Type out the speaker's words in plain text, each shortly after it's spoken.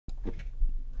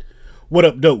What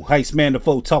up, though? Heist Man the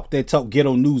Foe, talk that talk,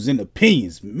 ghetto news and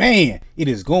opinions. Man, it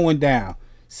is going down.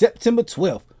 September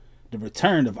 12th, the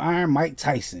return of Iron Mike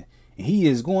Tyson. And he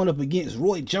is going up against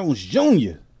Roy Jones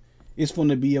Jr. It's going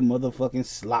to be a motherfucking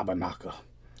slobber knocker.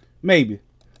 Maybe.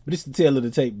 But it's the tail of the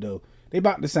tape, though. They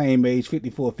about the same age,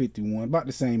 54, 51. About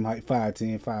the same height,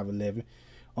 5'10",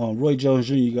 5'11". Roy Jones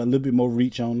Jr. got a little bit more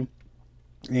reach on him.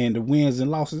 And the wins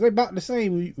and losses, they about the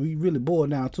same. We really boil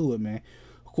down to it, man.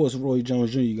 Of course, Roy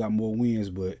Jones Jr. got more wins,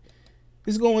 but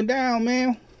it's going down,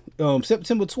 man.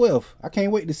 September 12th. I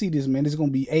can't wait to see this, man. It's going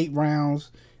to be 8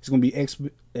 rounds. It's going to be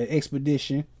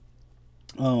expedition.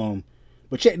 But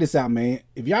check this out, man.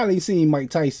 If y'all ain't seen Mike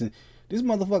Tyson, this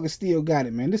motherfucker still got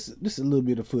it, man. This is a little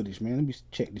bit of footage, man. Let me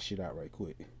check this shit out right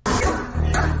quick.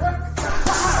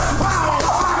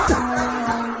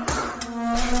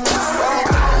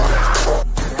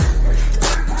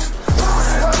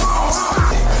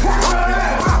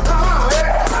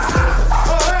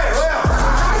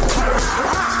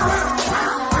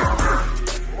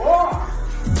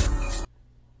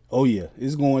 Oh yeah,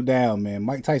 it's going down, man.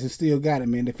 Mike Tyson still got it,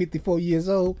 man. They're 54 years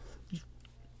old.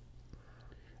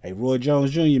 Hey, Roy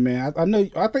Jones Jr., man.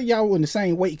 I think y'all were in the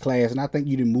same weight class, and I think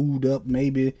you done moved up,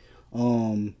 maybe. It's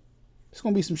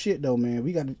gonna be some shit though,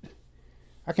 man.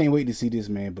 I can't wait to see this,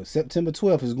 man. But September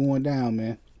 12th is going down,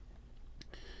 man.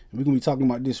 And we're gonna be talking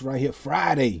about this right here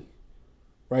Friday.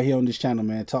 Right here on this channel,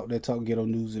 man. Talk that talk, ghetto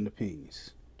news and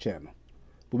opinions channel.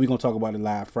 But we're gonna talk about it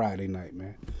live Friday night,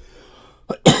 man.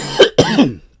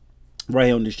 Right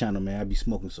here on this channel, man. I be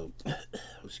smoking, so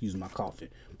excuse my coughing.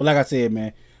 But like I said,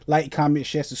 man, like, comment,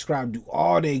 share, subscribe, do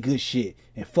all that good shit,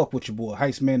 and fuck with your boy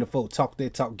Heist Man the Foe. Talk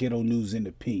that talk, ghetto news and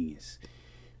opinions.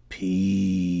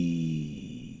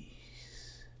 Peace.